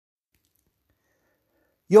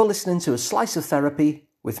You're listening to A Slice of Therapy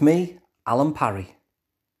with me, Alan Parry.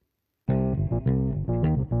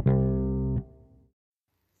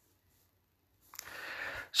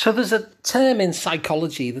 So there's a term in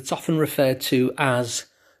psychology that's often referred to as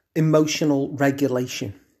emotional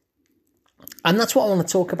regulation. And that's what I want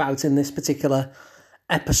to talk about in this particular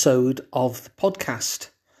episode of the podcast.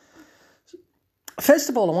 First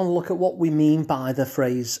of all, I want to look at what we mean by the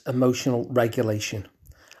phrase emotional regulation.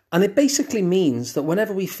 And it basically means that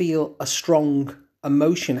whenever we feel a strong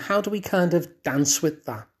emotion, how do we kind of dance with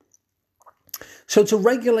that? So to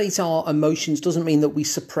regulate our emotions doesn't mean that we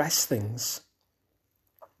suppress things.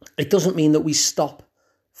 It doesn't mean that we stop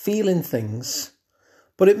feeling things.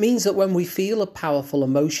 But it means that when we feel a powerful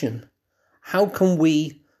emotion, how can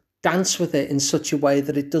we dance with it in such a way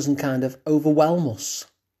that it doesn't kind of overwhelm us?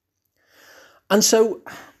 And so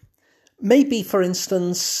maybe, for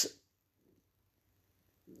instance,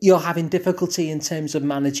 you're having difficulty in terms of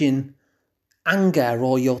managing anger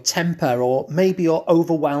or your temper, or maybe you're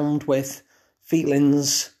overwhelmed with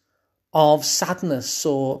feelings of sadness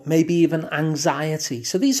or maybe even anxiety.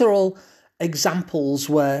 So these are all examples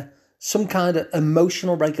where some kind of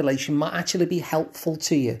emotional regulation might actually be helpful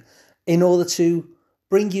to you in order to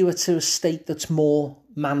bring you to a state that's more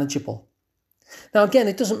manageable. Now, again,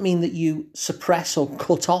 it doesn't mean that you suppress or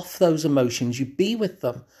cut off those emotions. You be with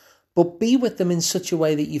them, but be with them in such a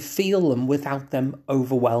way that you feel them without them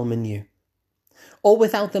overwhelming you, or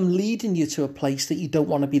without them leading you to a place that you don't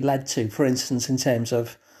want to be led to, for instance, in terms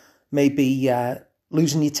of maybe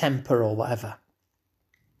losing your temper or whatever.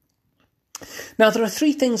 Now, there are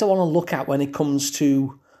three things I want to look at when it comes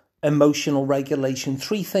to emotional regulation,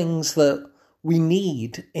 three things that we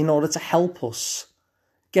need in order to help us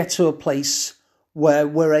get to a place where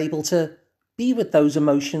we're able to be with those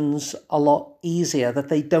emotions a lot easier, that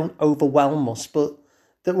they don't overwhelm us, but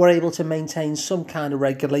that we're able to maintain some kind of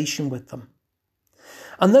regulation with them.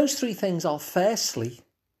 And those three things are, firstly,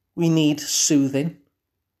 we need soothing.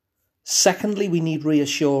 Secondly, we need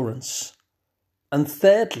reassurance. And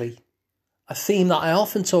thirdly, a theme that I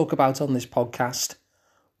often talk about on this podcast,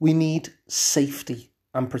 we need safety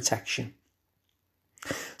and protection.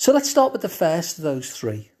 So let's start with the first of those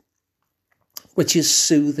three, which is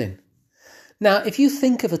soothing. Now, if you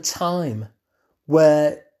think of a time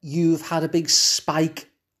where you've had a big spike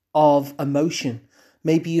of emotion,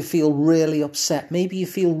 maybe you feel really upset, maybe you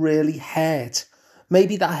feel really hurt,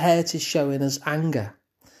 maybe that hurt is showing as anger,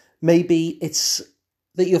 maybe it's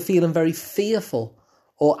that you're feeling very fearful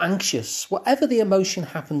or anxious, whatever the emotion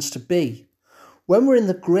happens to be, when we're in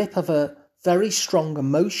the grip of a very strong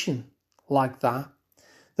emotion like that,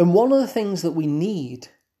 then one of the things that we need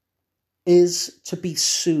is to be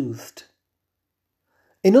soothed.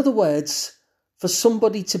 In other words, for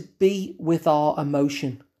somebody to be with our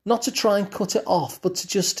emotion, not to try and cut it off, but to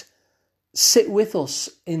just sit with us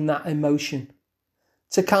in that emotion,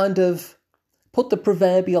 to kind of put the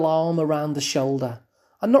proverbial arm around the shoulder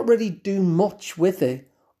and not really do much with it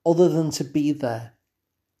other than to be there.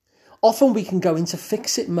 Often we can go into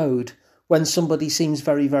fix-it mode when somebody seems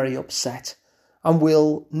very, very upset, and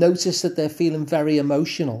we'll notice that they're feeling very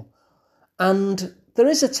emotional. And there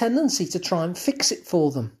is a tendency to try and fix it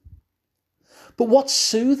for them. But what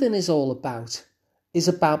soothing is all about is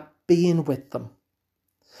about being with them.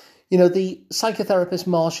 You know, the psychotherapist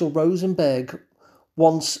Marshall Rosenberg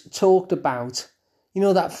once talked about,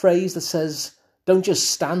 that phrase that says, don't just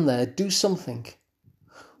stand there, do something.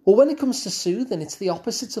 Well, when it comes to soothing, it's the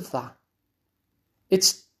opposite of that.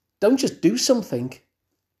 It's don't just do something,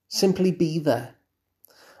 simply be there.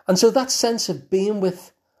 And so that sense of being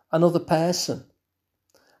with another person,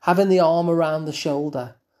 having the arm around the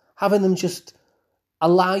shoulder, having them just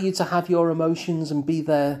allow you to have your emotions and be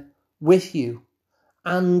there with you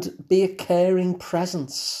and be a caring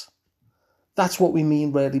presence. That's what we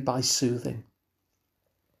mean really by soothing.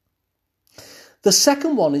 The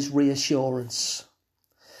second one is reassurance.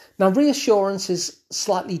 Now, reassurance is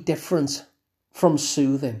slightly different from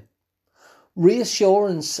soothing.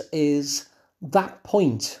 Reassurance is that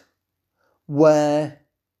point where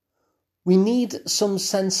we need some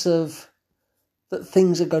sense of that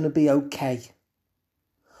things are going to be okay.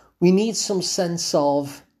 We need some sense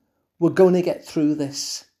of we're going to get through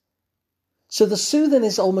this. So the soothing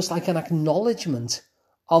is almost like an acknowledgement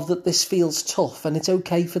of that this feels tough and it's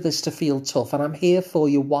okay for this to feel tough and I'm here for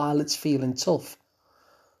you while it's feeling tough.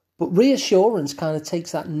 But reassurance kind of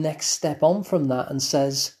takes that next step on from that and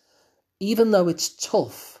says, even though it's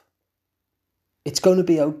tough, it's going to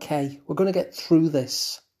be okay. We're going to get through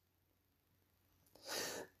this.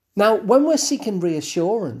 Now, when we're seeking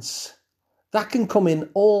reassurance, that can come in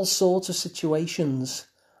all sorts of situations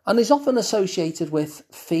and is often associated with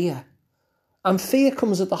fear. And fear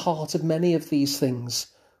comes at the heart of many of these things,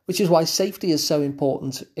 which is why safety is so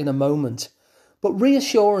important in a moment. But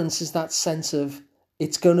reassurance is that sense of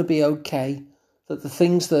it's going to be okay, that the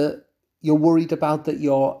things that you're worried about, that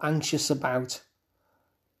you're anxious about,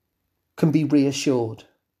 can be reassured.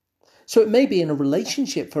 So it may be in a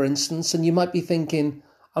relationship, for instance, and you might be thinking,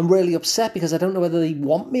 I'm really upset because I don't know whether they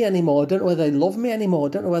want me anymore. I don't know whether they love me anymore.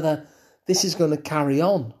 I don't know whether this is going to carry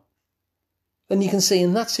on. Then you can see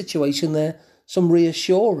in that situation there, some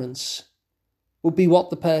reassurance would be what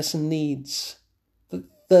the person needs.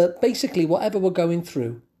 That basically whatever we're going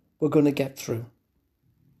through, we're going to get through.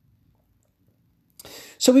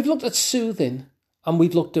 So we've looked at soothing and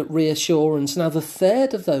we've looked at reassurance. Now the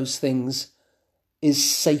third of those things is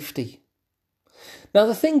safety. Now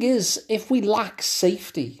the thing is, if we lack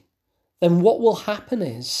safety, then what will happen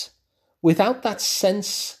is, without that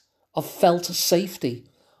sense of felt safety,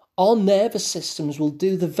 our nervous systems will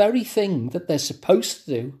do the very thing that they're supposed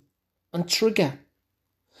to do and trigger.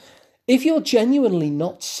 If you're genuinely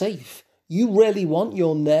not safe, you really want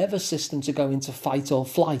your nervous system to go into fight or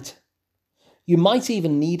flight. You might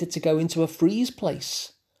even need it to go into a freeze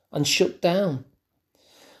place and shut down.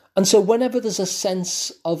 And so whenever there's a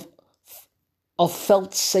sense of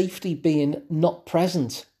felt safety being not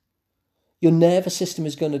present, your nervous system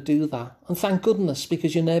is going to do that. And thank goodness,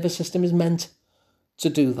 because your nervous system is meant to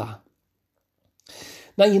do that.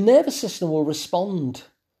 Now, your nervous system will respond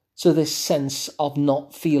to this sense of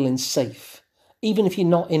not feeling safe, even if you're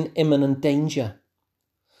not in imminent danger.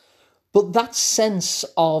 But that sense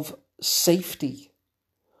of safety,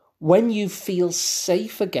 when you feel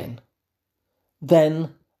safe again,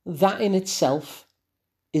 then that in itself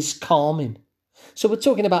is calming. So we're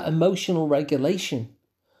talking about emotional regulation.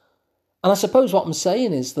 And I suppose what I'm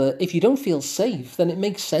saying is that if you don't feel safe, then it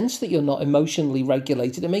makes sense that you're not emotionally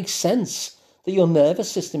regulated. It makes sense that your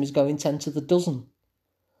nervous system is going 10 to the dozen.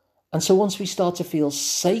 And so once we start to feel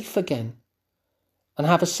safe again and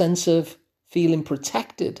have a sense of feeling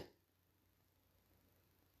protected,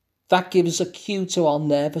 that gives a cue to our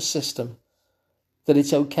nervous system that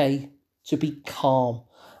it's okay to be calm.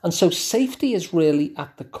 And so safety is really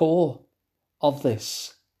at the core of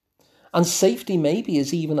this. And safety maybe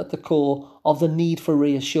is even at the core of the need for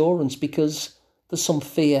reassurance, because there's some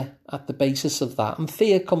fear at the basis of that. And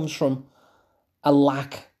fear comes from a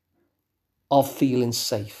lack of feeling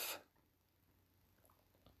safe.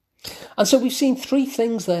 And so we've seen three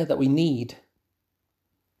things there that we need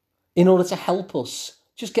in order to help us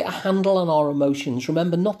just get a handle on our emotions.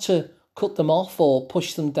 Remember, not to cut them off or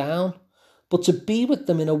push them down, but to be with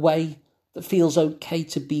them in a way that feels okay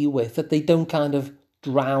to be with, that they don't kind of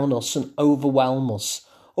drown us and overwhelm us,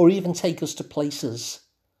 or even take us to places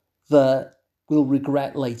that we'll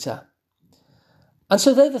regret later. And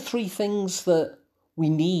so they're the three things that we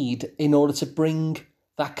need in order to bring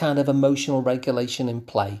that kind of emotional regulation in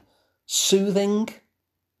play. Soothing,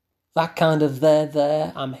 that kind of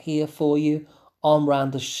there, I'm here for you, arm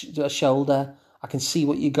around the shoulder, I can see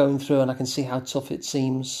what you're going through and I can see how tough it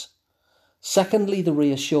seems. Secondly, the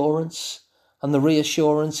reassurance, and the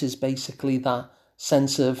reassurance is basically that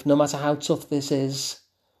sense of no matter how tough this is,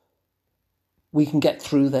 we can get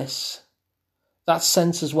through this. That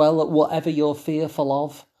sense as well that whatever you're fearful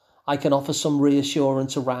of, I can offer some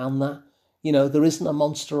reassurance around that. You know, there isn't a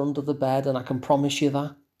monster under the bed, and I can promise you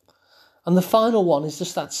that. And the final one is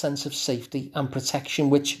just that sense of safety and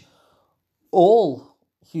protection, which all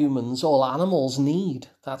humans, all animals need,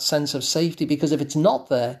 that sense of safety, because if it's not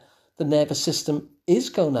there, the nervous system is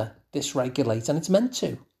going to dysregulate, and it's meant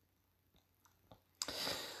to.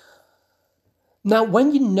 Now,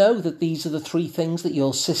 when you know that these are the three things that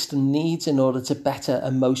your system needs in order to better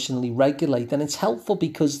emotionally regulate, then it's helpful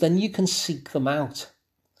because then you can seek them out.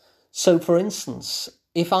 So, for instance,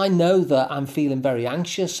 if I know that I'm feeling very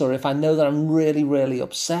anxious, or if I know that I'm really, really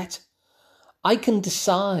upset, I can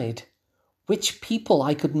decide which people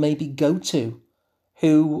I could maybe go to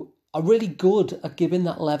who are really good at giving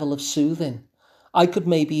that level of soothing. I could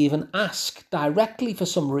maybe even ask directly for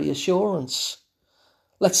some reassurance.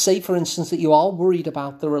 Let's say, for instance, that you are worried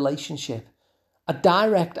about the relationship. A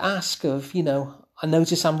direct ask of, I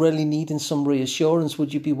notice I'm really needing some reassurance.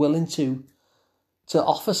 Would you be willing to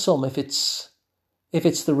offer some if it's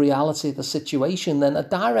the reality of the situation? Then a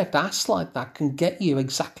direct ask like that can get you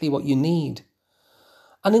exactly what you need.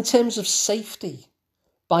 And in terms of safety,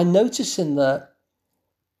 by noticing that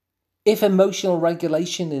if emotional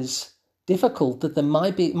regulation is difficult, that there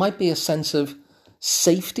might be a sense of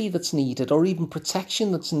safety that's needed, or even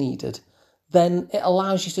protection that's needed, then it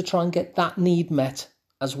allows you to try and get that need met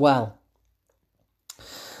as well.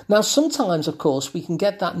 Now, sometimes, of course, we can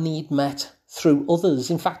get that need met through others.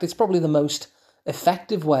 In fact, it's probably the most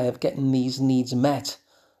effective way of getting these needs met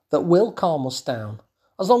that will calm us down,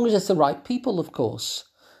 as long as it's the right people, of course.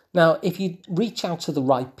 Now, if you reach out to the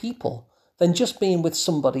right people, then just being with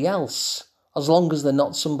somebody else, as long as they're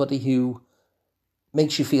not somebody who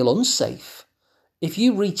makes you feel unsafe, if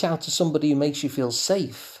you reach out to somebody who makes you feel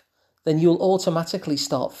safe, then you'll automatically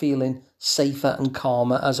start feeling safer and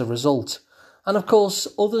calmer as a result. And of course,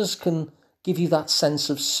 others can give you that sense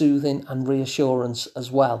of soothing and reassurance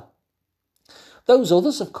as well. Those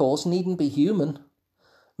others, of course, needn't be human.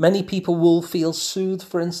 Many people will feel soothed,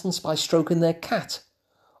 for instance, by stroking their cat,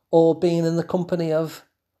 or being in the company of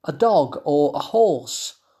a dog or a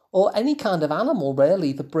horse, or any kind of animal,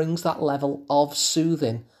 really, that brings that level of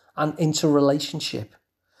soothing and interrelationship.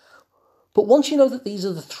 But once you know that these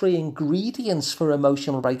are the 3 ingredients for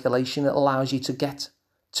emotional regulation, it allows you to get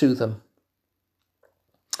to them.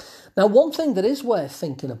 Now, one thing that is worth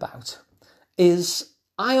thinking about is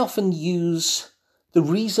I often use the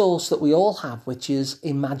resource that we all have, which is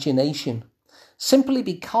imagination, simply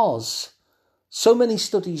because so many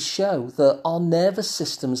studies show that our nervous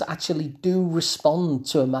systems actually do respond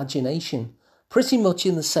to imagination pretty much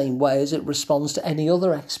in the same way as it responds to any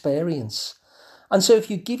other experience. And so if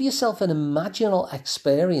you give yourself an imaginal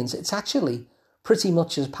experience, it's actually pretty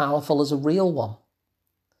much as powerful as a real one.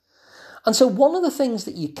 And so one of the things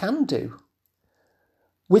that you can do,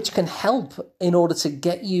 which can help in order to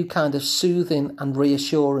get you kind of soothing and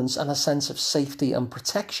reassurance and a sense of safety and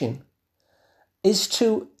protection, is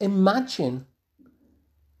to imagine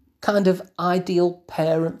kind of ideal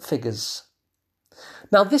parent figures.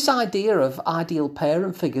 Now, this idea of ideal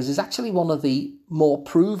parent figures is actually one of the more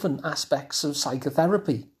proven aspects of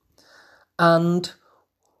psychotherapy. And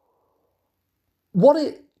what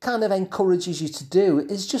it kind of encourages you to do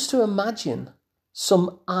is just to imagine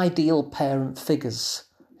some ideal parent figures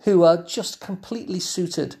who are just completely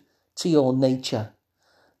suited to your nature.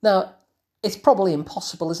 Now, it's probably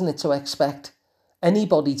impossible, isn't it, to expect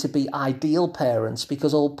anybody to be ideal parents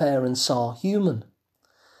because all parents are human.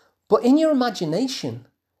 But in your imagination,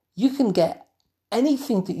 you can get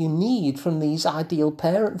anything that you need from these ideal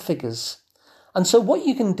parent figures. And so what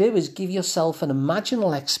you can do is give yourself an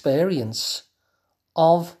imaginal experience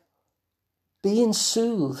of being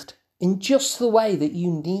soothed in just the way that you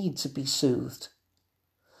need to be soothed.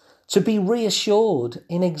 To be reassured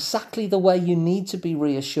in exactly the way you need to be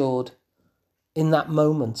reassured in that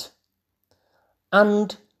moment.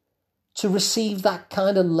 And to receive that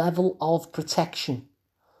kind of level of protection.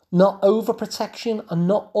 Not overprotection and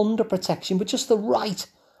not underprotection, but just the right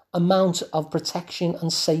amount of protection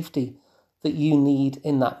and safety that you need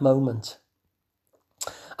in that moment.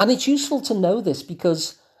 And it's useful to know this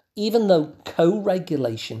because even though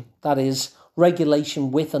co-regulation, that is,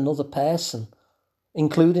 regulation with another person,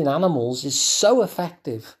 including animals, is so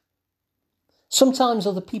effective, sometimes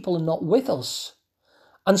other people are not with us.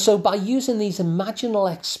 And so by using these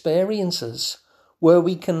imaginal experiences where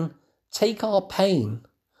we can take our pain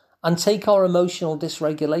and take our emotional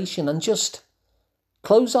dysregulation and just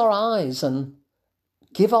close our eyes and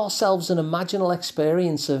give ourselves an imaginal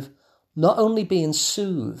experience of not only being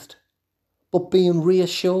soothed, but being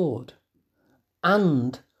reassured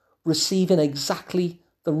and receiving exactly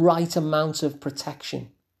the right amount of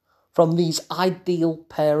protection from these ideal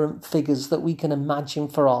parent figures that we can imagine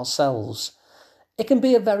for ourselves, it can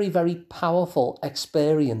be a very, very powerful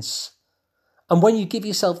experience. And when you give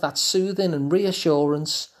yourself that soothing and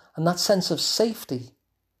reassurance and that sense of safety,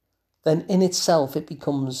 then in itself it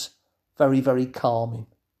becomes very, very calming.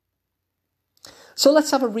 So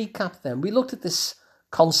let's have a recap then. We looked at this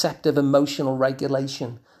concept of emotional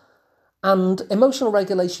regulation. And emotional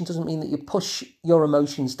regulation doesn't mean that you push your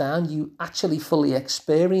emotions down. You actually fully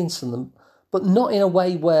experience them, but not in a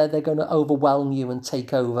way where they're going to overwhelm you and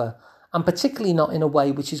take over. And particularly not in a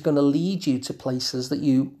way which is going to lead you to places that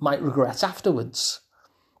you might regret afterwards.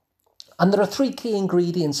 And there are 3 key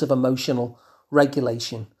ingredients of emotional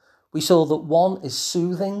regulation. We saw that 1 is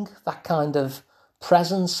soothing, that kind of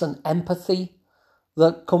presence and empathy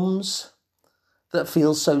that comes, that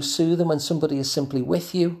feels so soothing when somebody is simply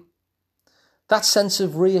with you. That sense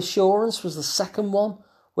of reassurance was the second one,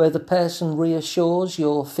 where the person reassures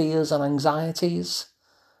your fears and anxieties,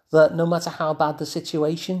 that no matter how bad the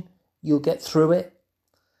situation, you'll get through it.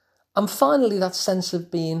 And finally, that sense of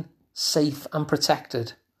being safe and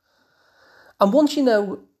protected. And once you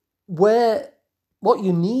know what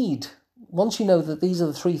you need, once you know that these are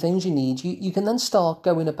the 3 things you need, you can then start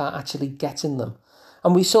going about actually getting them.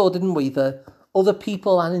 And we saw, didn't we, that other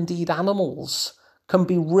people and indeed animals can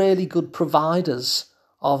be really good providers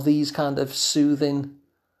of these kind of soothing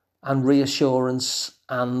and reassurance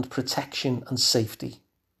and protection and safety.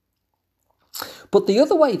 But the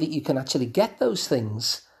other way that you can actually get those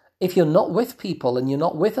things, if you're not with people and you're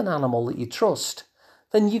not with an animal that you trust,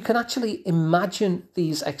 then you can actually imagine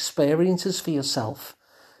these experiences for yourself.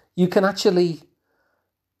 You can actually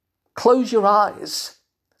close your eyes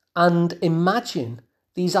and imagine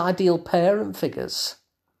these ideal parent figures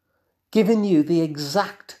giving you the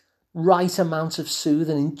exact right amount of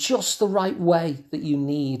soothing in just the right way that you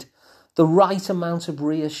need, the right amount of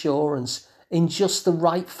reassurance in just the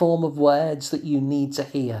right form of words that you need to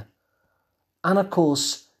hear. And of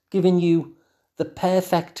course, giving you the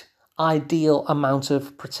perfect, ideal amount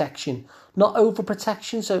of protection. Not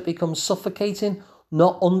overprotection so it becomes suffocating,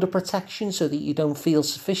 not underprotection so that you don't feel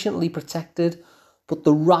sufficiently protected, but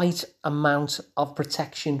the right amount of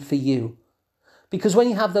protection for you. Because when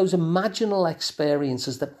you have those imaginal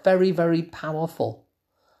experiences, they're very, very powerful.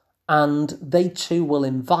 And they too will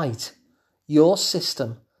invite your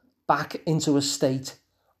system back into a state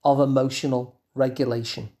of emotional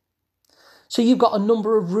regulation. So you've got a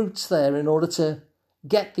number of routes there in order to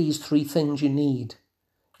get these three things you need.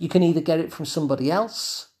 You can either get it from somebody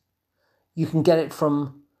else, you can get it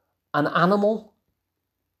from an animal,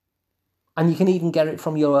 and you can even get it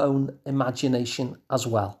from your own imagination as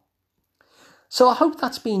well. So I hope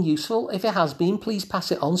that's been useful. If it has been, please pass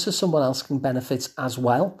it on so someone else can benefit as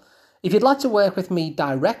well. If you'd like to work with me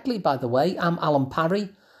directly, by the way, I'm Alan Parry,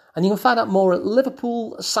 and you can find out more at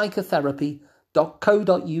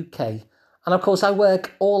liverpoolpsychotherapy.co.uk. And of course, I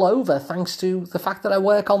work all over thanks to the fact that I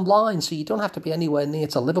work online, so you don't have to be anywhere near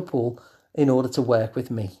to Liverpool in order to work with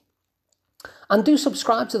me. And do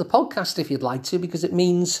subscribe to the podcast if you'd like to, because it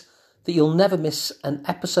means that you'll never miss an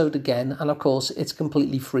episode again. And of course, it's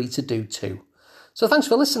completely free to do too. So thanks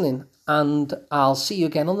for listening, and I'll see you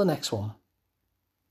again on the next one.